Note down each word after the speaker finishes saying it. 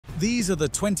These are the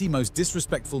 20 most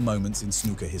disrespectful moments in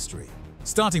snooker history.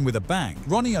 Starting with a bang,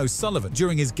 Ronnie O'Sullivan,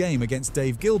 during his game against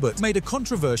Dave Gilbert, made a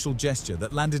controversial gesture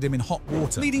that landed him in hot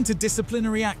water, leading to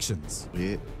disciplinary actions.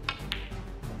 Yeah.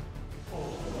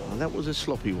 Well, that was a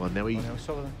sloppy one. Now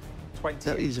O'Sullivan, 20.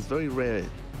 That is a very rare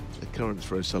occurrence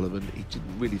for O'Sullivan. He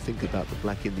didn't really think about the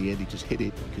black in the end. He just hit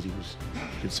it because he was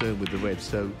concerned with the red.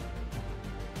 So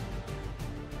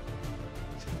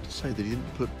it's hard to say that he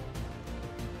didn't put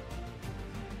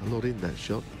a lot in that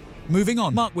shot. Moving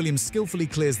on, Mark Williams skillfully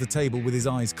clears the table with his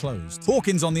eyes closed.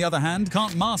 Hawkins, on the other hand,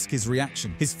 can't mask his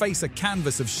reaction, his face a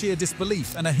canvas of sheer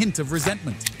disbelief and a hint of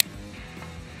resentment.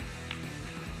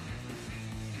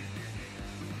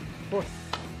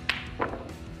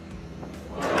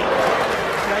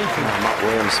 Mark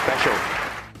Williams special.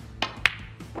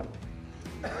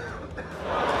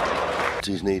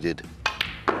 He's needed.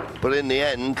 But in the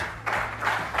end,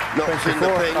 knocks in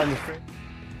the pin.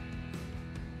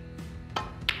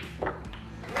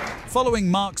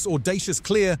 Following Mark's audacious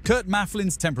clear, Kurt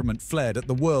Mafflin's temperament flared at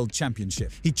the World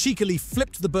Championship. He cheekily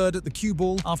flipped the bird at the cue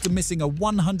ball after missing a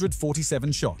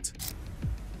 147 shot.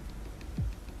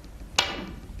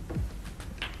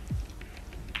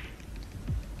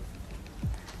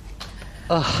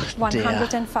 Oh,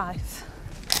 105.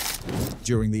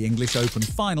 During the English Open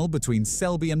final between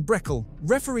Selby and Breckel,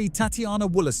 referee Tatiana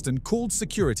Wollaston called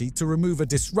security to remove a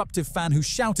disruptive fan who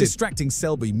shouted, distracting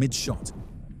Selby mid-shot.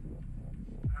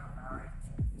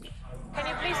 Can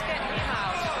you please get him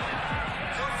out?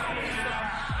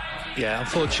 Yeah,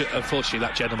 unfortunately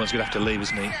that gentleman's going to have to leave,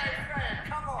 isn't he?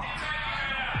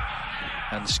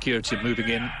 And the security moving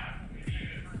in.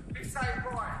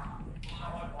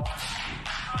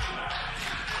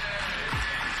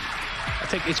 I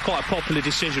think it's quite a popular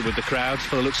decision with the crowds,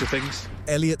 for the looks of things.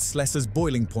 Elliot Slessor's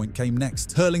boiling point came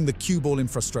next, hurling the cue ball in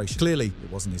frustration. Clearly, it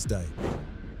wasn't his day.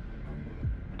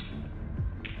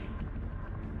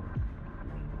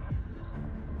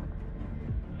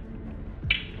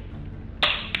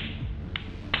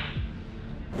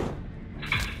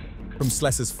 From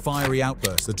Slessor's fiery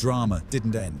outburst, the drama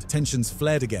didn't end. Tensions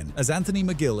flared again as Anthony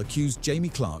McGill accused Jamie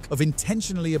Clark of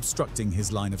intentionally obstructing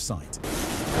his line of sight.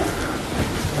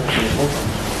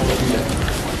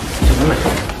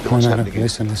 No,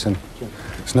 listen.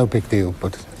 It's no big deal,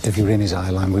 but if you're in his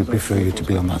eye line, we'd prefer you to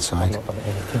be on that side. No.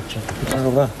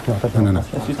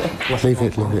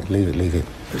 Leave it.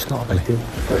 It's not a big deal.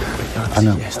 I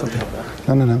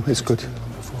know. No, it's good.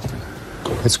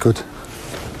 It's good.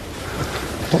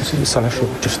 Don't see the sun, I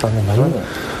should just stand in the middle.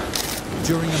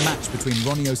 During a match between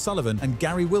Ronnie O'Sullivan and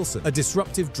Gary Wilson, a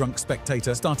disruptive drunk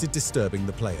spectator started disturbing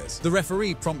the players. The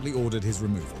referee promptly ordered his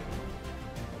removal.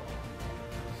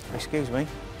 Excuse me.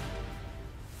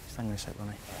 Stand here a sec,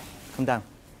 Ronnie. Come down.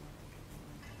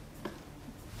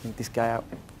 Get this guy out.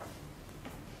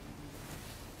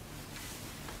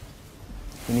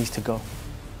 He needs to go.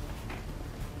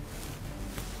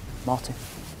 Martin.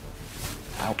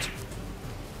 Out.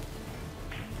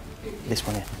 This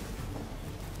one here.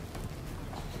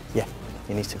 Yeah,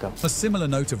 he needs to go. A similar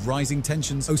note of rising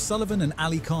tensions, O'Sullivan and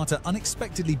Ali Carter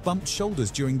unexpectedly bumped shoulders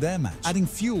during their match, adding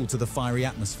fuel to the fiery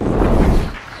atmosphere.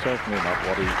 Certainly not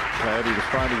what he played. He was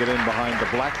trying to get in behind the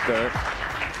black there,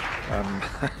 and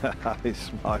Ali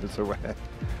smiles away.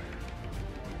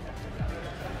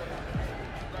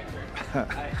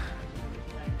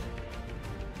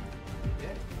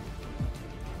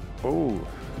 Oh.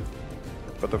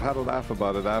 But they've had a laugh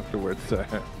about it afterwards.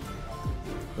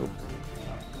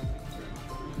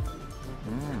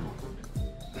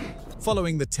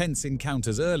 Following the tense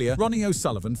encounters earlier, Ronnie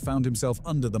O'Sullivan found himself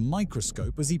under the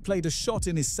microscope as he played a shot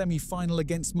in his semi-final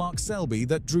against Mark Selby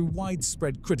that drew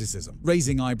widespread criticism,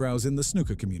 raising eyebrows in the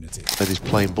snooker community. That is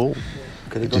playing ball.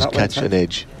 Could he just catch an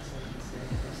edge?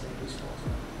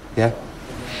 Yeah.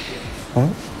 Huh?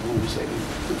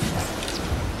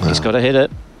 He's got to hit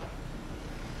it.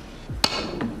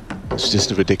 It's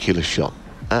just a ridiculous shot.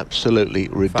 Absolutely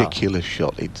ridiculous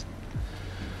shot.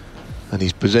 And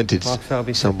he's presented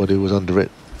somebody who was under it.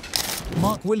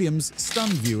 Mark Williams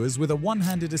stunned viewers with a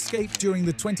one-handed escape during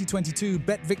the 2022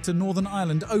 Bet Victor Northern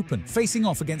Ireland Open, facing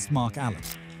off against Mark Allen.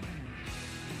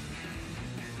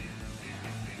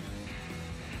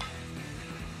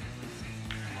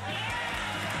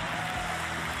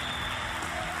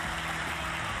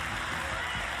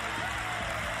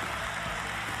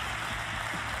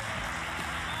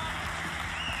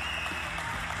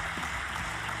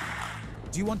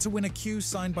 Do you want to win a cue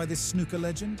signed by this snooker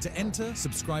legend? To enter,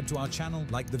 subscribe to our channel,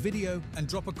 like the video, and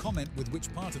drop a comment with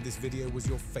which part of this video was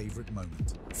your favorite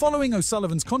moment. Following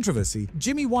O'Sullivan's controversy,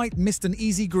 Jimmy White missed an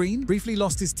easy green, briefly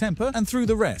lost his temper, and threw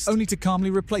the rest, only to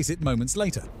calmly replace it moments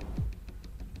later.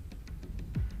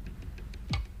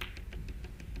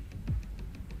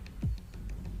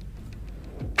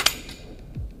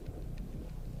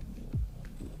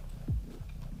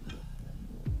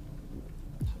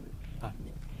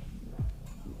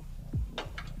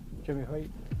 Jimmy White.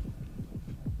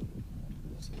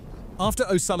 After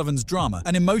O'Sullivan's drama,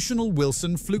 an emotional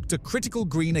Wilson fluked a critical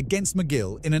green against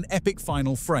McGill in an epic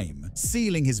final frame,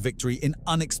 sealing his victory in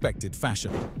unexpected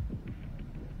fashion.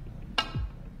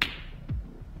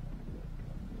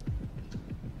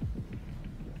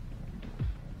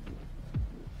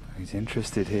 He's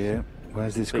interested here.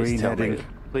 Where's this green heading?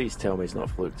 Please tell me he's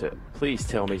not fluked it. Please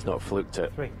tell me he's not fluked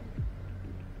it.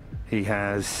 He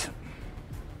has.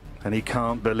 And he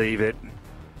can't believe it.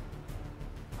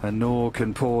 And nor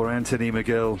can poor Anthony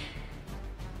McGill.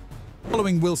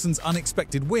 Following Wilson's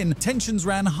unexpected win, tensions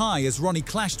ran high as Ronnie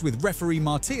clashed with referee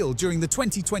Martial during the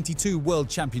 2022 World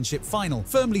Championship final,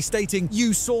 firmly stating,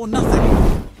 "You saw nothing."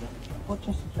 What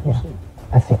did you see?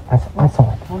 I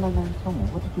saw it. No, tell me.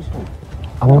 What did you see?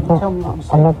 I'm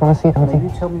not going to see anything.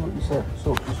 You tell me what you said.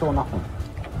 You saw nothing.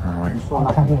 Alright. You saw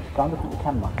nothing. Don't look at the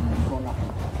camera. You saw nothing.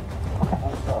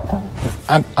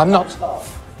 Okay. I'm not.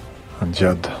 And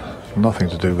Judd. Nothing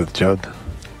to do with Judd.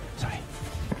 Sorry.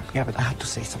 Yeah, but I had to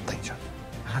say something, Judd.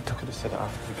 I could have said it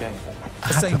after the game.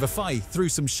 Hussein Vafai threw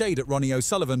some shade at Ronnie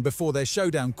O'Sullivan before their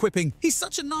showdown, quipping, "He's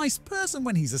such a nice person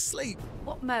when he's asleep."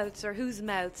 What mouths or whose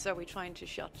mouths are we trying to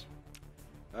shut?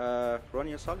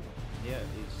 Ronnie O'Sullivan. Yeah,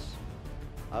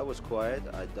 I was quiet.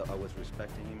 I was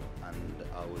respecting him, and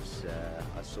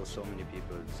I saw so many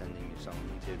people sending me some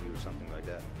interview or something like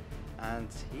that. And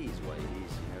he's what he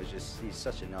is, you know. He's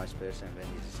such a nice person when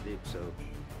he's asleep. So,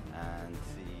 and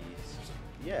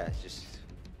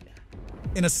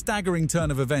In a staggering turn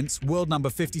of events, world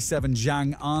number 57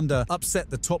 Zhang Anda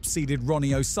upset the top-seeded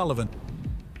Ronnie O'Sullivan.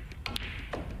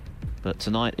 But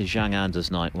tonight is Zhang Anda's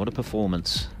night. What a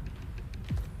performance.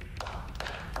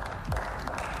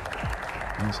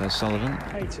 There's O'Sullivan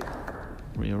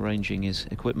rearranging his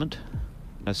equipment.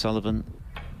 O'Sullivan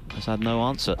has had no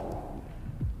answer.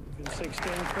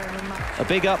 A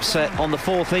big upset on the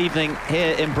fourth evening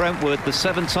here in Brentwood. The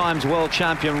 7-time world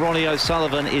champion Ronnie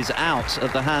O'Sullivan is out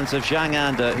at the hands of Zhang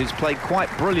Anda, who's played quite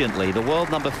brilliantly. The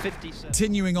world number 57.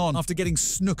 Continuing on, after getting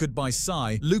snookered by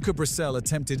Sai, Luca Brissell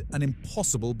attempted an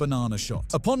impossible banana shot.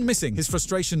 Upon missing, his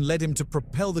frustration led him to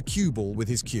propel the cue ball with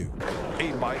his cue.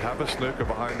 He might have a snooker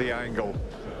behind the angle.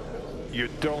 You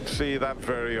don't see that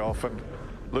very often.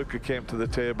 Luca came to the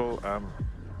table and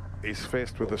he's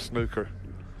faced with a snooker.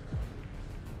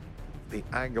 The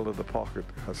angle of the pocket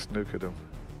has snookered him.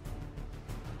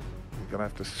 He's going to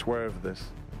have to swerve this.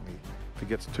 If he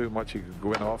gets too much, he could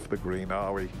go in off the green.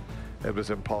 It was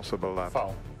impossible. That.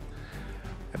 Foul.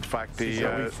 In fact,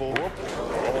 Adding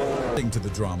to the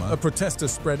drama, a protester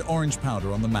spread orange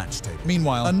powder on the match tape.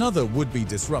 Meanwhile, another would-be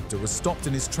disruptor was stopped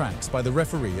in his tracks by the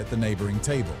referee at the neighboring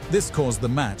table. This caused the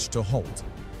match to halt.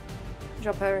 Good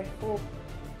job, Harry. Oh.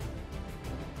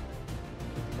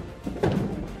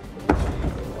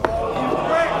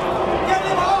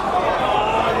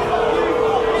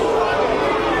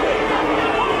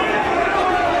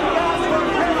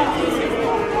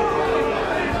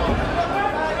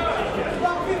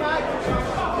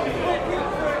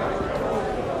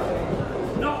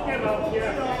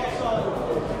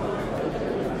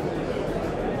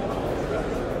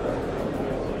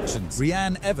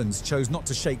 Rhiann Evans chose not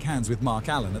to shake hands with Mark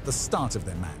Allen at the start of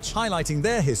their match, highlighting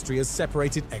their history as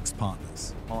separated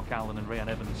ex-partners. Mark Allen and Rhiann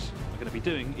Evans are going to be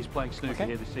doing is playing snooker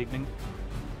here this evening.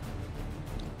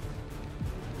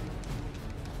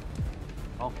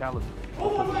 Mark Allen.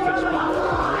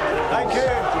 Thank you.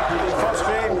 First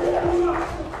frame.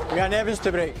 Rhiann Evans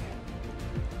to break.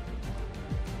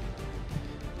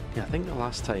 Yeah, I think the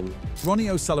last time. Ronnie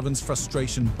O'Sullivan's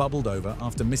frustration bubbled over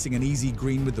after missing an easy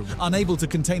green with the... Unable to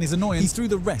contain his annoyance, he threw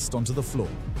the rest onto the floor.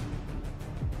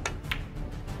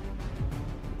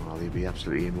 Well, he'd be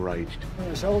absolutely enraged.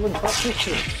 O'Sullivan,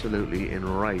 Absolutely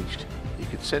enraged. You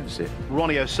could sense it.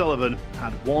 Ronnie O'Sullivan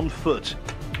had 1 foot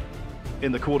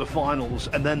in the quarterfinals,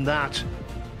 and then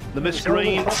the missed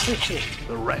green,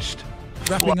 the rest.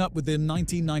 Wrapping up with the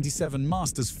 1997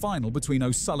 Masters final between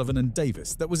O'Sullivan and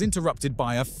Davis that was interrupted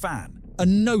by a fan. A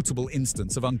notable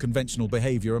instance of unconventional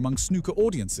behavior among snooker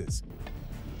audiences.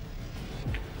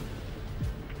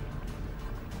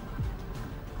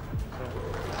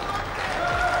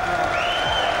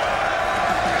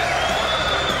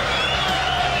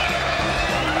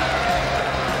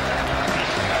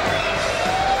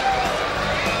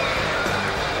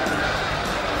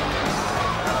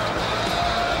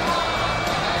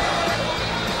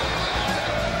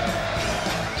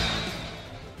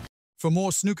 For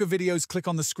more snooker videos, click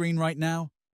on the screen right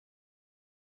now.